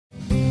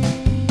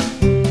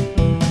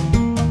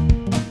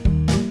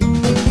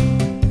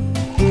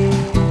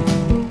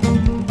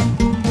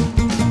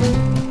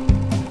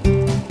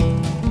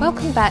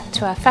back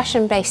to our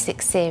Fashion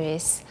Basics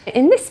series.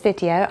 In this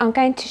video I'm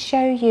going to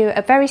show you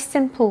a very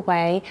simple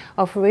way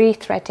of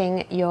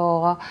rethreading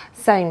your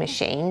sewing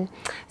machine.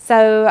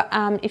 So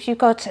if you've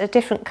got a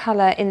different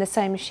colour in the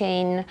sewing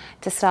machine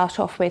to start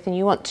off with and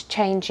you want to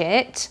change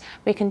it,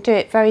 we can do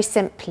it very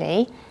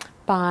simply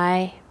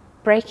by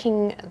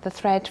breaking the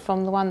thread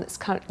from the one that's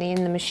currently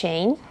in the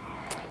machine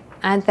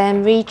and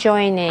then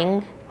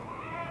rejoining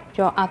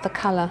your other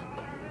colour.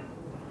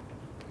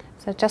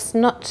 So just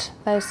knot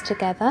those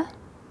together.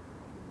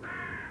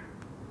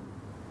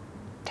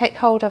 Take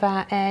hold of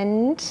our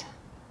end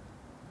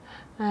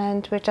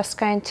and we're just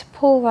going to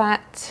pull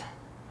that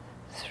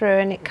through,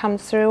 and it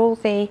comes through all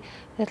the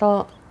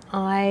little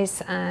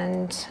eyes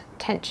and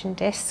tension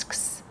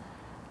discs,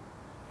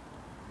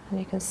 and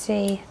you can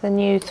see the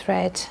new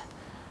thread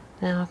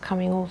now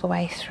coming all the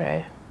way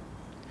through.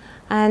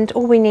 And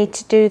all we need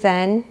to do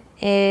then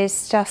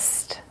is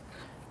just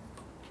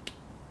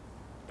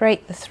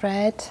break the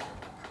thread,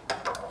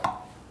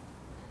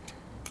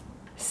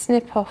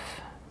 snip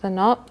off the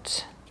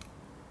knot,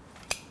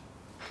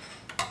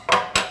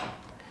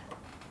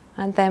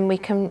 and then we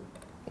can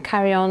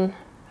carry on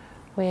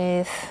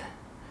with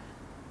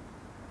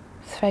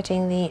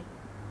threading the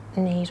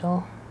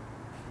needle.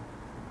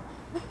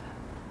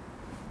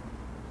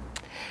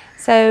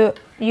 So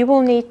you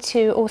will need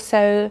to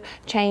also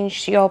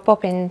change your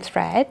bobbin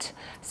thread,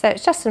 so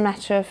it's just a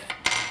matter of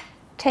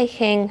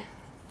taking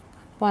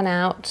one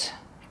out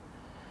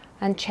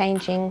and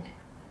changing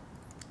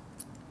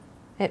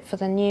it for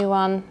the new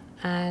one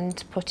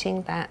and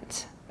putting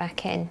that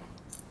back in.